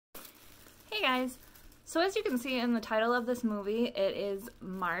Hey guys! So as you can see in the title of this movie, it is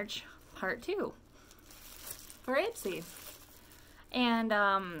March Part 2 for Ipsy. And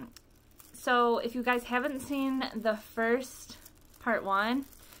so if you guys haven't seen the first Part 1,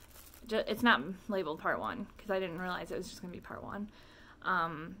 it's not labeled Part 1 because I didn't realize it was just going to be Part 1.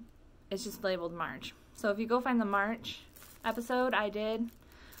 It's just labeled March. So if you go find the March episode I did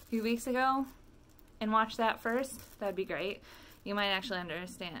a few weeks ago and watch that first, that'd be great. You might actually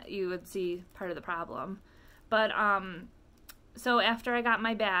understand, you would see part of the problem. But, so after I got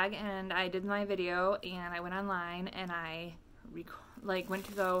my bag and I did my video and I went online and I, went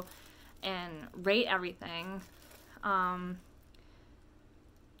to go and rate everything, none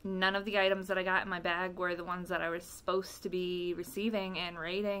of the items that I got in my bag were the ones that I was supposed to be receiving and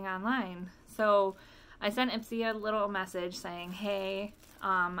rating online. So I sent Ipsy a little message saying, hey,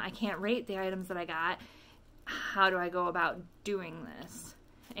 I can't rate the items that I got. How do I go about doing this?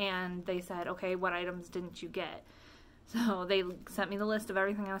 And they said, okay, what items didn't you get? So they sent me the list of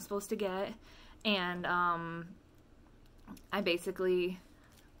everything I was supposed to get, and I basically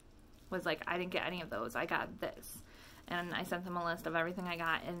was like, I didn't get any of those, I got this. And I sent them a list of everything I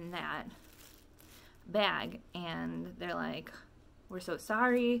got in that bag, and they're like, we're so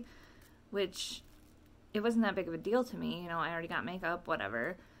sorry, which it wasn't that big of a deal to me, you know, I already got makeup,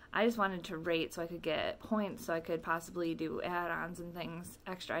 whatever. I just wanted to rate so I could get points so I could possibly do add-ons and things,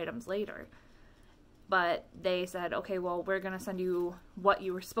 extra items later. But they said, okay, well, we're going to send you what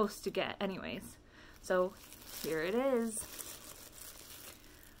you were supposed to get anyways. So here it is.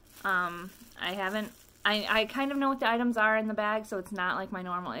 I kind of know what the items are in the bag, so it's not like my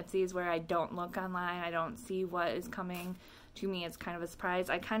normal Ipsy's where I don't look online, I don't see what is coming to me. It's kind of a surprise.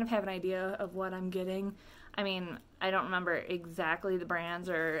 I kind of have an idea of what I'm getting. I mean, I don't remember exactly the brands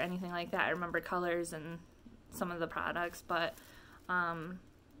or anything like that. I remember colors and some of the products, but,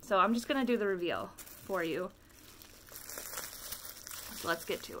 so I'm just going to do the reveal for you. So let's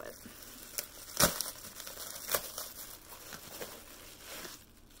get to it.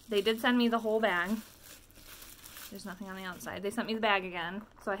 They did send me the whole bag. There's nothing on the outside. They sent me the bag again,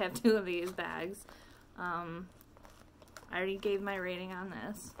 so I have 2 of these bags. I already gave my rating on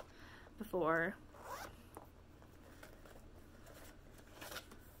this before.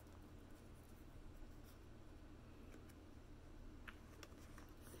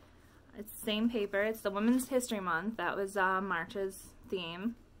 It's the same paper. It's the Women's History Month. That was March's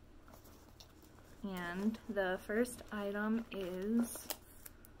theme. And the first item is...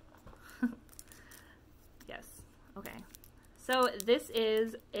 yes. Okay. So this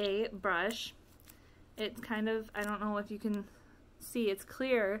is a brush. It's kind of, I don't know if you can see, it's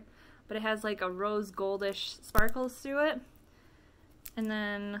clear, but it has like a rose goldish sparkles through it. And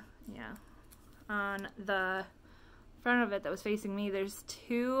then, yeah, on the front of it that was facing me, there's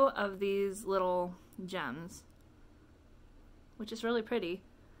 2 of these little gems, which is really pretty.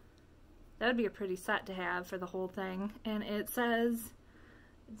 That would be a pretty set to have for the whole thing. And it says,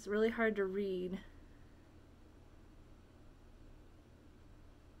 it's really hard to read.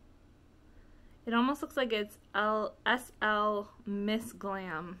 It almost looks like it's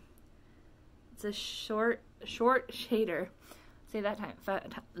SLMISSGLAM. It's a short shader. Say that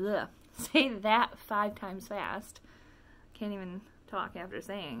 5 times fast. Can't even talk after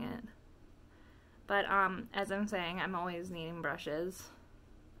saying it. But as I'm saying, I'm always needing brushes,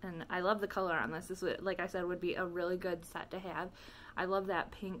 and I love the color on this. This would, like I said, would be a really good set to have. I love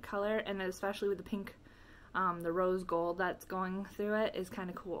that pink color, and especially with the pink, the rose gold that's going through it is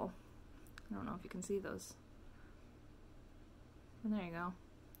kind of cool. I don't know if you can see those. And there you go.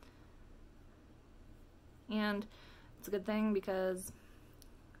 And it's a good thing because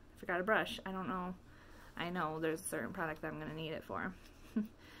I forgot a brush. I don't know. I know there's a certain product that I'm going to need it for.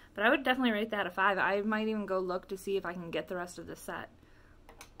 But I would definitely rate that a 5. I might even go look to see if I can get the rest of the set.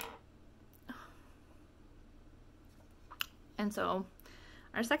 And so,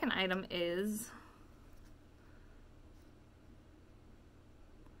 our second item is,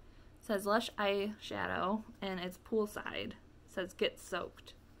 it says Lush Eyeshadow, and it's poolside. It says get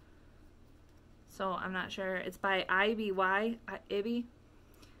soaked. So, I'm not sure. It's by Ibby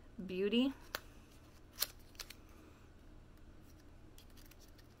Beauty.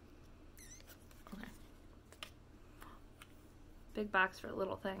 Big box for a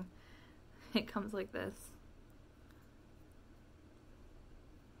little thing. It comes like this.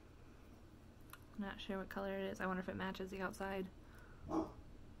 I'm not sure what color it is. I wonder if it matches the outside.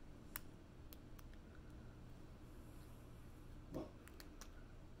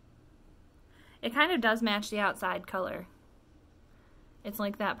 It kind of does match the outside color. It's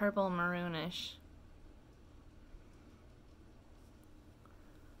like that purple maroonish.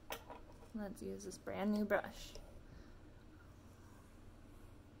 let's use this brand new brush.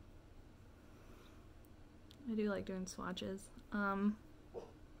 I do like doing swatches.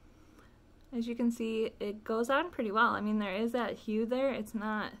 As you can see, it goes on pretty well. I mean, there is that hue there. It's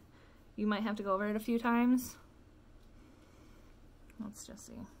not, you might have to go over it a few times. Let's just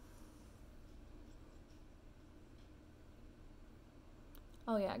see.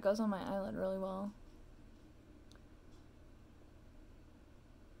 Oh yeah, it goes on my eyelid really well.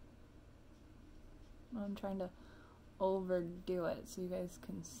 I'm trying to overdo it so you guys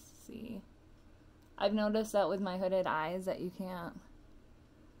can see. I've noticed that with my hooded eyes that you can't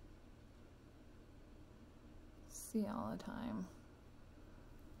see all the time.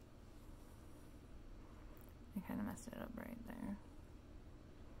 I kind of messed it up right there.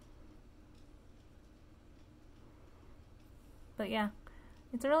 But yeah,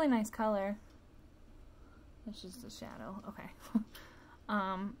 it's a really nice color. It's just a shadow. Okay.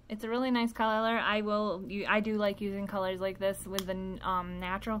 It's a really nice color. I do like using colors like this with the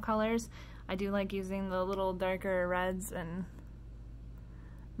natural colors. I do like using the little darker reds and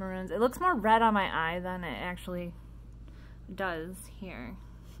maroons. It looks more red on my eye than it actually does here.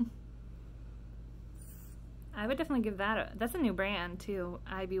 I would definitely give that that's a new brand too,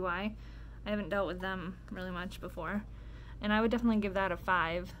 IBY. I haven't dealt with them really much before. And I would definitely give that a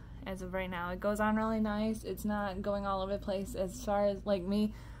 5 as of right now. It goes on really nice. It's not going all over the place. As far as like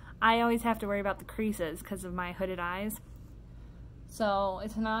me, I always have to worry about the creases because of my hooded eyes. So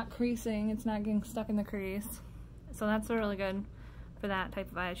it's not creasing, it's not getting stuck in the crease. So that's really good for that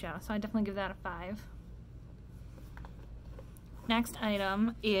type of eyeshadow. So I definitely give that a 5. Next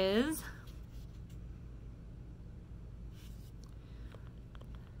item is,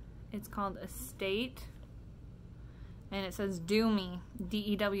 it's called Estate, and it says Do Me,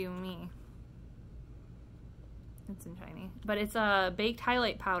 D-E-W Me. It's in shiny, but it's a baked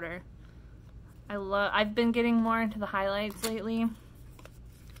highlight powder. I've been getting more into the highlights lately.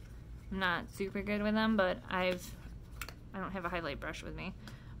 I'm not super good with them, but I don't have a highlight brush with me.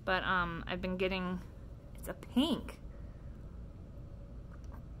 But I've been getting, it's a pink.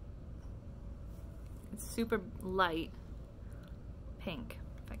 It's super light pink,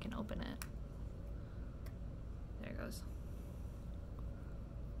 if I can open it. There it goes.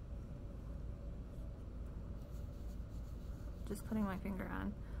 Just putting my finger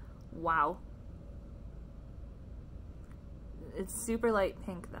on. Wow. It's super light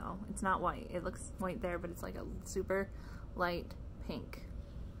pink though. It's not white. It looks white there, but it's like a super light pink.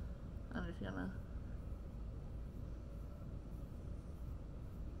 I'm just gonna.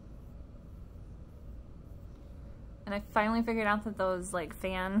 And I finally figured out that those like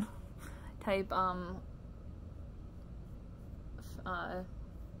fan type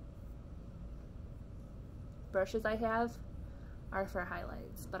brushes I have are for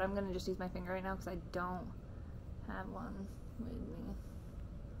highlights, but I'm gonna just use my finger right now because I don't have one with me.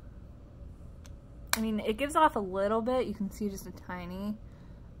 I mean, it gives off a little bit. You can see just a tiny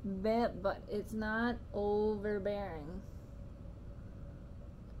bit, but it's not overbearing.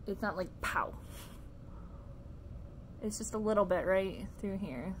 It's not like pow. It's just a little bit right through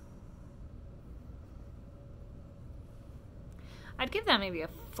here. I'd give that maybe a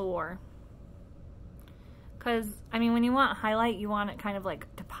 4. Because, I mean, when you want highlight, you want it kind of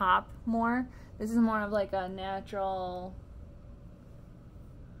like to pop more. This is more of like a natural.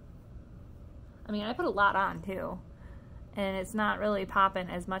 I mean, I put a lot on too. And it's not really popping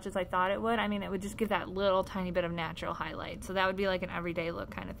as much as I thought it would. I mean, it would just give that little tiny bit of natural highlight. So that would be like an everyday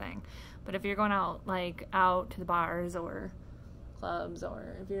look kind of thing. But if you're going out, like out to the bars or clubs,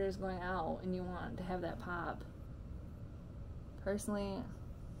 or if you're just going out and you want to have that pop, personally,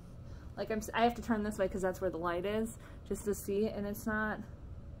 like I have to turn this way because that's where the light is, just to see it, and it's not,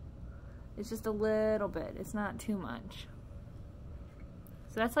 it's just a little bit, it's not too much.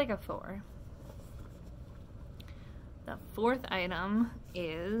 So that's like a 4. The fourth item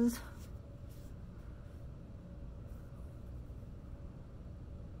is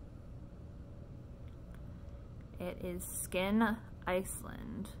SKYN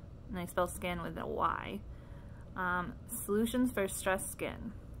ICELAND, and I spell skin with a Y. Solutions for stressed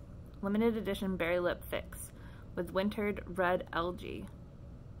skin. Limited edition berry lip fix with wintered red algae.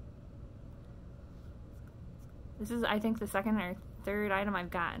 This is, I think, the second or third item I've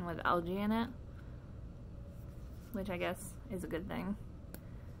gotten with algae in it, which I guess is a good thing.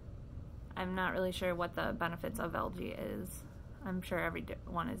 I'm not really sure what the benefits of algae is. I'm sure every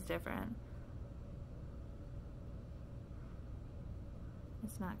one is different.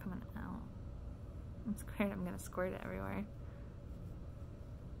 It's not coming out. I'm scared I'm gonna squirt it everywhere.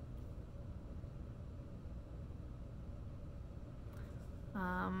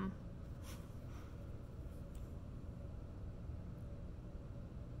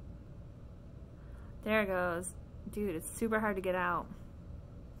 There it goes. Dude, it's super hard to get out.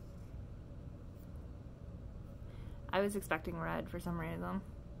 I was expecting red for some reason,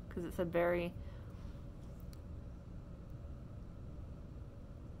 because it said berry.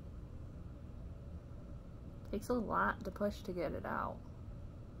 Takes a lot to push to get it out.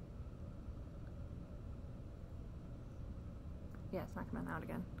 Yeah, it's not coming out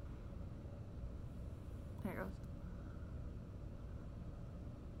again. There it goes.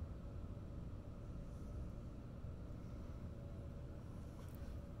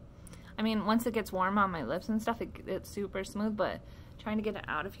 I mean, once it gets warm on my lips and stuff, it's super smooth, but trying to get it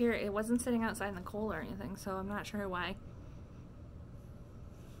out of here, it wasn't sitting outside in the cold or anything, so I'm not sure why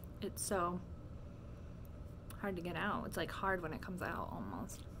it's so hard to get out. It's like hard when it comes out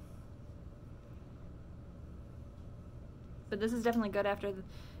almost. But this is definitely good after the,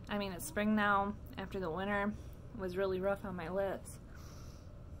 I mean, it's spring now, after the winter was really rough on my lips.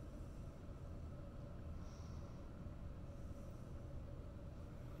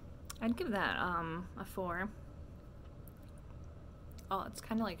 I'd give that a 4. Oh, it's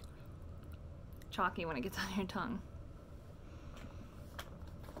kind of like chalky when it gets on your tongue.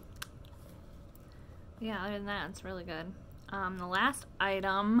 Yeah, other than that, it's really good. The last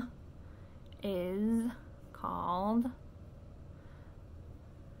item is called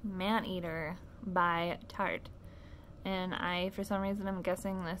Maneater by Tarte. And for some reason, I'm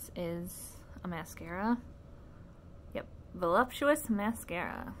guessing this is a mascara. Yep, Voluptuous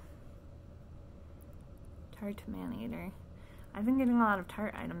Mascara. Tarte Maneater. I've been getting a lot of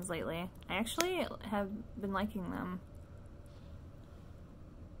Tarte items lately. I actually have been liking them.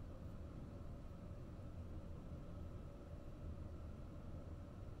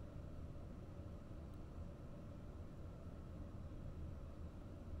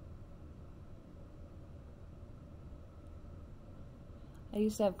 I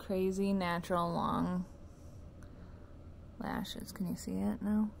used to have crazy natural long lashes. Can you see it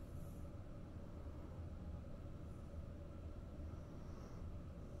now?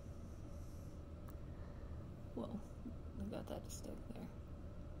 Whoa, I got that to stick there.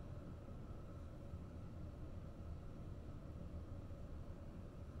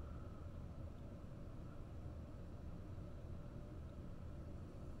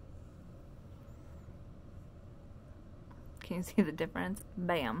 Can you see the difference?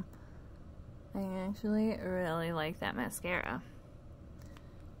 Bam. I actually really like that mascara.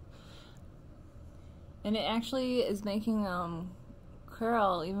 And it actually is making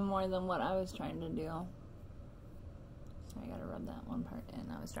curl even more than what I was trying to do. Sorry, I gotta rub that one part in.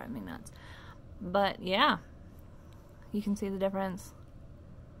 That was driving me nuts. But yeah, you can see the difference.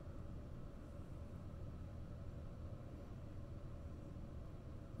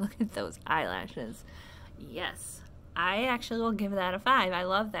 Look at those eyelashes. Yes. I actually will give that a 5. I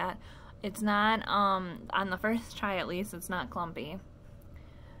love that. It's not, on the first try at least, it's not clumpy.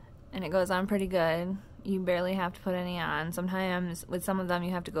 And it goes on pretty good. You barely have to put any on. Sometimes, with some of them,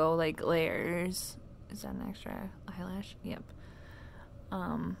 you have to go, like, layers. Is that an extra eyelash? Yep.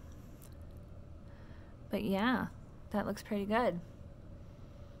 But yeah, that looks pretty good.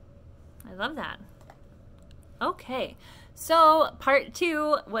 I love that. Okay, so part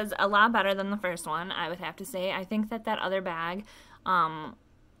 2 was a lot better than the first one, I would have to say. I think that other bag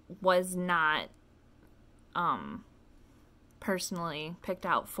was not personally picked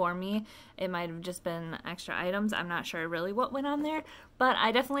out for me. It might have just been extra items. I'm not sure really what went on there, but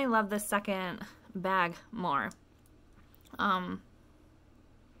I definitely love the second bag more.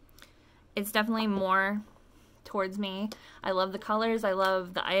 It's definitely more towards me. I love the colors. I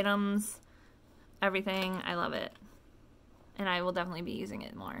love the items. Everything. I love it. And I will definitely be using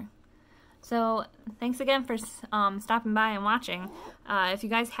it more. So, thanks again for stopping by and watching. If you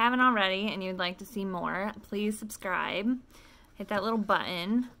guys haven't already and you'd like to see more, please subscribe. Hit that little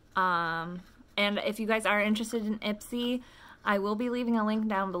button. And if you guys are interested in Ipsy, I will be leaving a link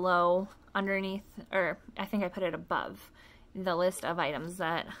down below underneath, or I think I put it above, the list of items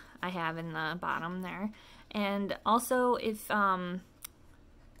that I have in the bottom there. And also, if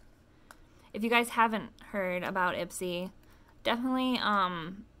you guys haven't heard about Ipsy, definitely,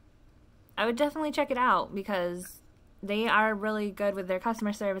 I would definitely check it out because they are really good with their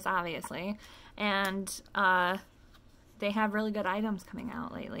customer service, obviously, and they have really good items coming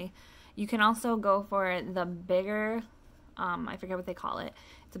out lately. You can also go for the bigger, I forget what they call it.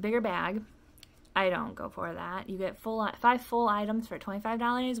 It's a bigger bag. I don't go for that. You get 5 full items for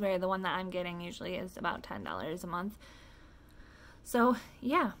 $25, where the one that I'm getting usually is about $10 a month. So,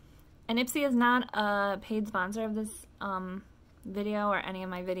 yeah. And Ipsy is not a paid sponsor of this video or any of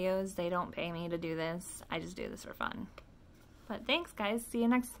my videos. They don't pay me to do this. I just do this for fun. But thanks, guys. See you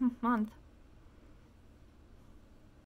next month.